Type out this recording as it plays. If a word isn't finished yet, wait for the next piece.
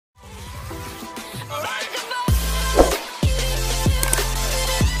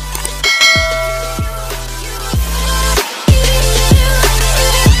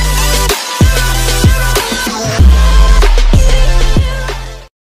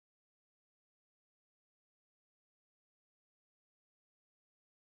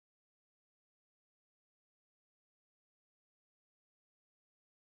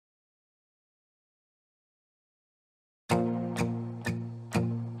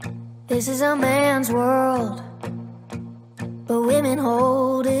This is a man's world, but women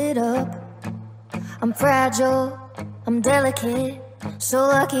hold it up. I'm fragile, I'm delicate, so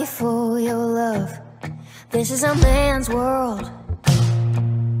lucky for your love. This is a man's world,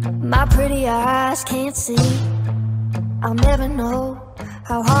 my pretty eyes can't see. I'll never know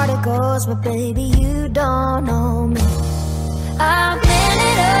how hard it goes, but baby, you don't know me. I'm man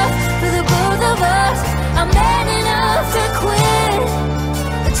enough for the both of us. I'm man enough to quit.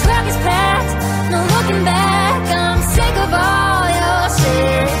 The truck is packed, no looking back. I'm sick of all your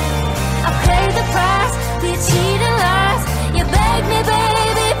shit. I paid the price for your cheating lies. You begged me,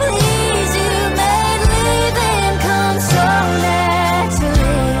 baby, please. You made leaving come so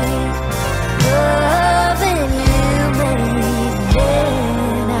naturally. Loving you made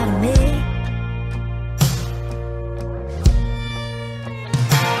men out of me.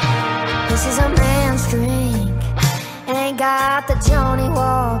 This is a man's drink. Ain't got the Johnnie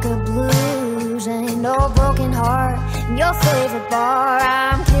Walker blues. Ain't no broken heart in your favorite bar.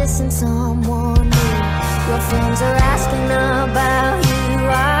 I'm kissing someone new. Your friends are asking about you.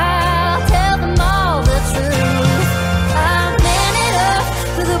 I'll tell them all the truth. I'm man enough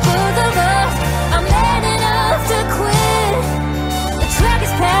for the both of us. I'm man enough to quit. The truck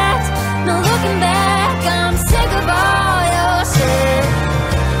is packed, no looking back. I'm sick of all your shit.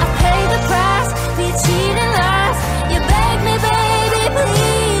 I paid the price for your cheating lies. You begged me, baby,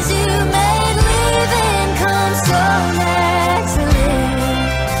 please. You made leaving come so naturally.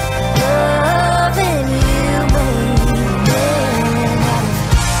 Loving you made men out of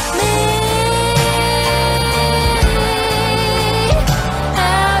me.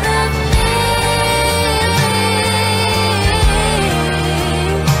 Out of me.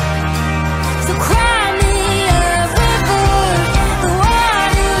 So cry me a river. The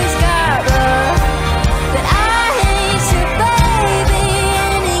water's got rough, but I ain't your baby,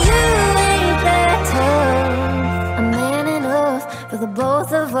 and you ain't that tough. I'm man enough for the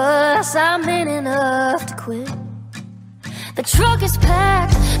both of us. I'm man enough to quit. The truck is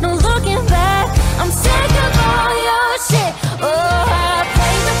packed, no looking back. I'm sick of all your shit. Oh, I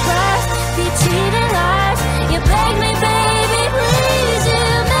paid the price for your cheating lies. You begged me, baby, please. You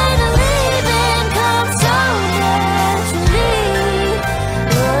made a leaving come so naturally.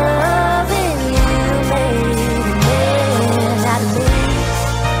 Loving you made a man out of me.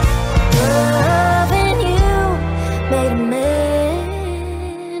 Loving you made a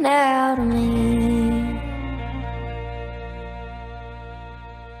man out of me.